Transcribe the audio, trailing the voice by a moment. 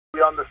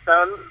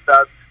understand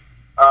that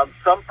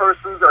some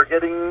persons are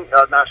getting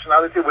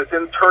nationality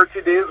within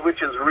 30 days,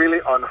 which is really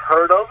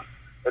unheard of.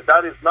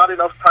 That is not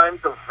enough time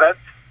to vet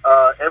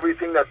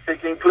everything that's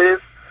taking place.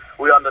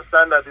 We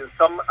understand that in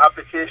some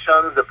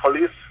applications, the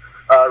police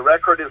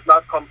record is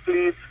not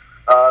complete,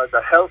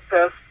 the health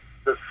test,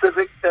 the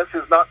civic test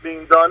is not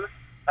being done.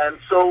 And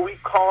so we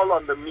call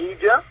on the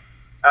media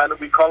and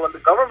we call on the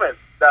government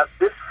that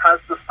this has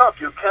to stop.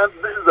 You can't,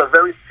 this is a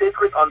very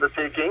sacred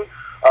undertaking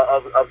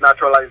of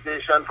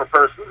naturalization for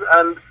persons.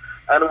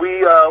 And we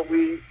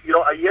you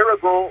know, a year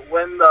ago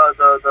when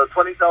the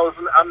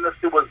 20,000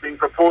 amnesty was being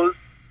proposed,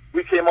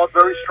 we came out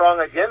very strong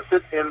against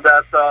it in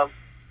that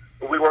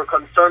we were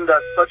concerned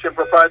that such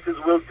improprieties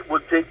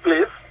would take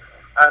place.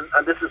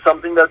 And this is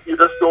something that you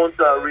just don't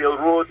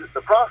railroad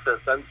the process.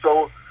 And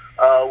so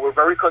we're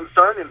very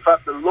concerned. In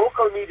fact, the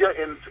local media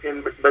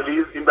in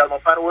Belize, in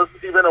Belmopan,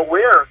 wasn't even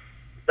aware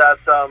that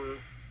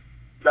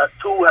that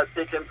coup had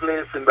taken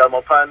place in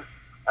Belmopan.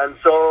 And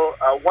so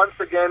once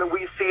again,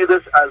 we see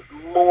this as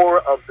more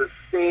of the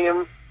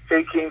same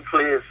taking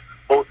place.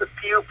 Both the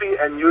PUP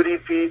and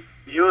UDP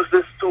use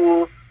this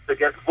tool to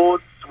get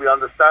votes. We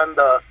understand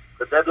the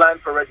deadline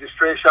for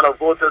registration of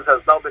voters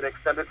has now been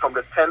extended from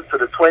the 10th to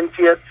the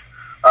 20th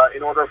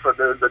in order for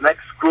the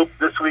next group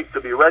this week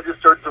to be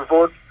registered to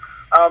vote.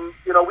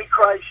 You know, we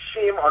cry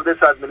shame on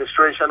this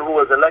administration who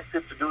was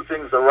elected to do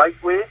things the right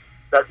way,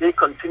 that they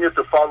continue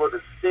to follow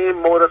the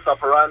same modus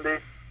operandi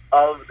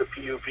of the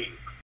PUP.